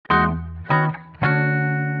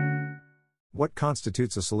What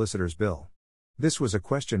constitutes a solicitor's bill? This was a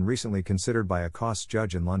question recently considered by a costs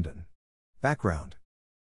judge in London. Background.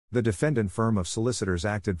 The defendant firm of solicitors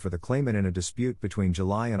acted for the claimant in a dispute between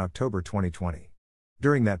July and October 2020.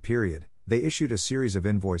 During that period, they issued a series of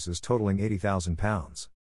invoices totaling £80,000.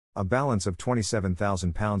 A balance of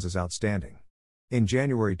 £27,000 is outstanding. In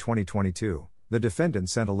January 2022, the defendant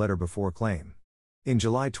sent a letter before claim. In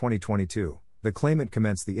July 2022, the claimant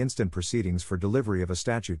commenced the instant proceedings for delivery of a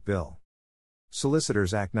statute bill.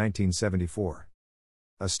 Solicitors Act 1974.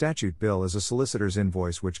 A statute bill is a solicitor's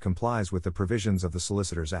invoice which complies with the provisions of the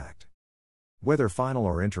Solicitors Act. Whether final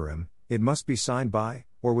or interim, it must be signed by,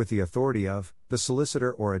 or with the authority of, the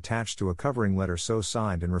solicitor or attached to a covering letter so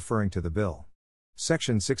signed and referring to the bill.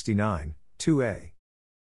 Section 69, 2a.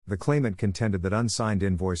 The claimant contended that unsigned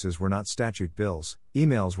invoices were not statute bills,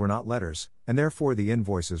 emails were not letters, and therefore the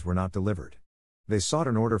invoices were not delivered. They sought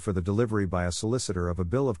an order for the delivery by a solicitor of a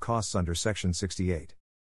bill of costs under Section 68.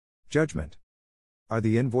 Judgment. Are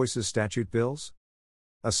the invoices statute bills?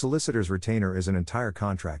 A solicitor's retainer is an entire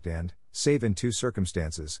contract and, save in two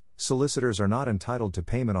circumstances, solicitors are not entitled to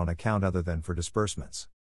payment on account other than for disbursements.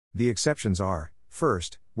 The exceptions are,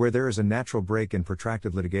 first, where there is a natural break in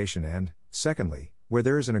protracted litigation and, secondly, where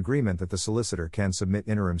there is an agreement that the solicitor can submit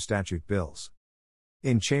interim statute bills.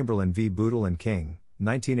 In Chamberlain v. Boodle and King,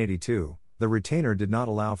 1982, the retainer did not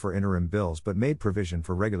allow for interim bills but made provision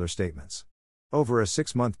for regular statements. Over a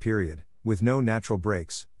 6-month period, with no natural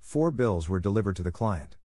breaks, 4 bills were delivered to the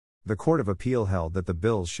client. The Court of Appeal held that the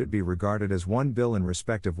bills should be regarded as one bill in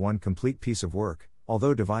respect of one complete piece of work,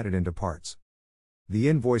 although divided into parts. The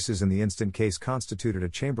invoices in the instant case constituted a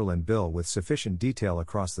Chamberlain bill with sufficient detail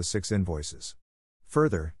across the 6 invoices.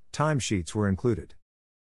 Further, timesheets were included.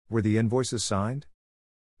 Were the invoices signed?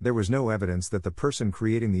 There was no evidence that the person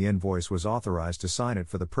creating the invoice was authorized to sign it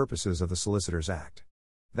for the purposes of the Solicitors Act.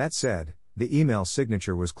 That said, the email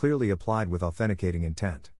signature was clearly applied with authenticating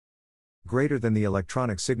intent. Greater than the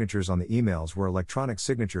electronic signatures on the emails were electronic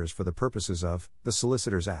signatures for the purposes of the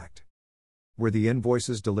Solicitors Act. Were the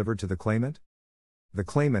invoices delivered to the claimant? The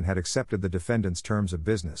claimant had accepted the defendant's terms of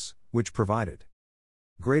business, which provided: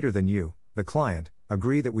 greater than you, the client,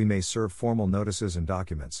 agree that we may serve formal notices and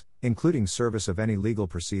documents, including service of any legal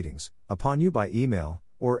proceedings, upon you by email,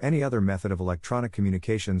 or any other method of electronic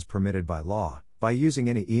communications permitted by law, by using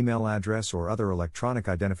any email address or other electronic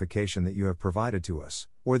identification that you have provided to us,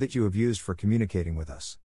 or that you have used for communicating with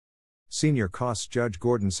us. Senior Costs Judge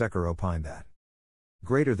Gordon Secker opined that,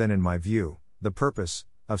 greater than in my view, the purpose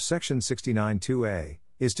of Section 69(2)(a)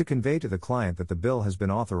 is to convey to the client that the bill has been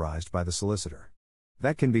authorized by the solicitor.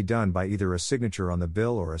 That can be done by either a signature on the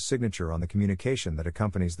bill or a signature on the communication that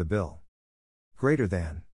accompanies the bill. Greater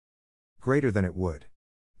than it would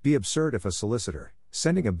be absurd if a solicitor,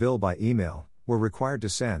 sending a bill by email, were required to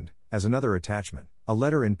send, as another attachment, a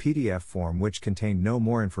letter in PDF form which contained no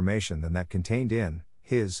more information than that contained in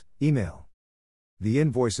his email. The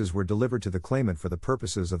invoices were delivered to the claimant for the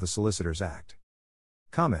purposes of the Solicitors Act.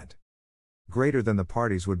 Comment. Greater than the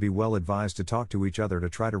parties would be well advised to talk to each other to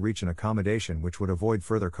try to reach an accommodation which would avoid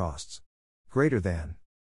further costs. Greater than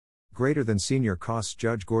Senior Costs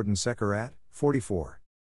Judge Gordon Secker at 44.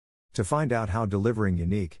 To find out how delivering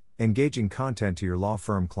unique, engaging content to your law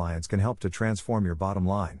firm clients can help to transform your bottom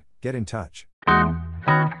line, get in touch.